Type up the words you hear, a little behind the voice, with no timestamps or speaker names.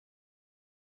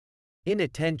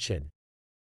Inattention.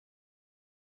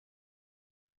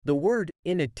 The word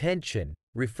inattention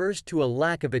refers to a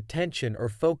lack of attention or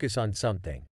focus on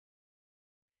something.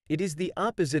 It is the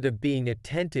opposite of being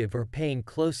attentive or paying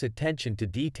close attention to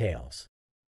details.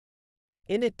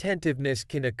 Inattentiveness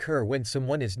can occur when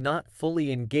someone is not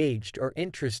fully engaged or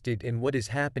interested in what is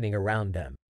happening around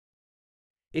them.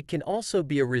 It can also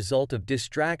be a result of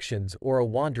distractions or a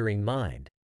wandering mind.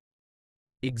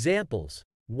 Examples: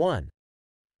 1.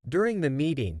 During the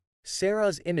meeting,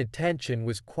 Sarah's inattention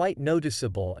was quite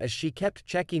noticeable as she kept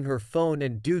checking her phone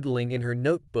and doodling in her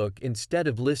notebook instead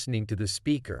of listening to the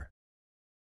speaker.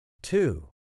 2.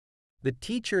 The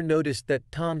teacher noticed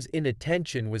that Tom's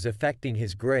inattention was affecting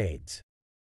his grades.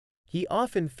 He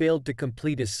often failed to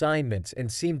complete assignments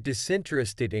and seemed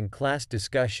disinterested in class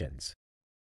discussions.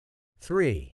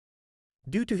 3.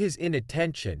 Due to his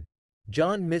inattention,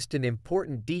 John missed an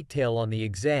important detail on the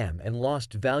exam and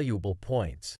lost valuable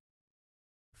points.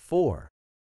 4.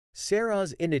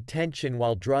 Sarah's inattention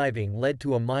while driving led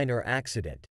to a minor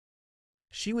accident.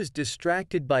 She was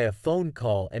distracted by a phone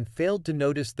call and failed to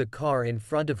notice the car in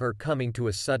front of her coming to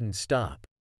a sudden stop.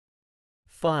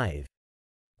 5.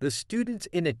 The student's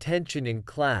inattention in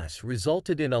class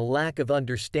resulted in a lack of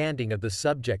understanding of the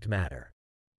subject matter.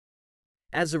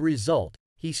 As a result,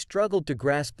 he struggled to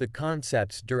grasp the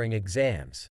concepts during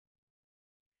exams.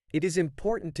 It is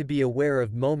important to be aware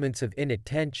of moments of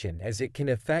inattention as it can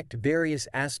affect various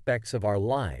aspects of our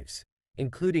lives,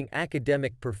 including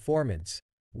academic performance,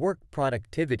 work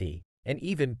productivity, and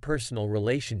even personal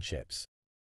relationships.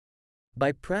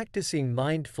 By practicing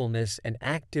mindfulness and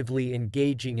actively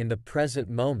engaging in the present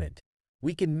moment,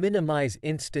 we can minimize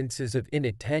instances of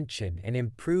inattention and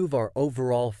improve our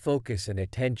overall focus and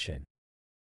attention.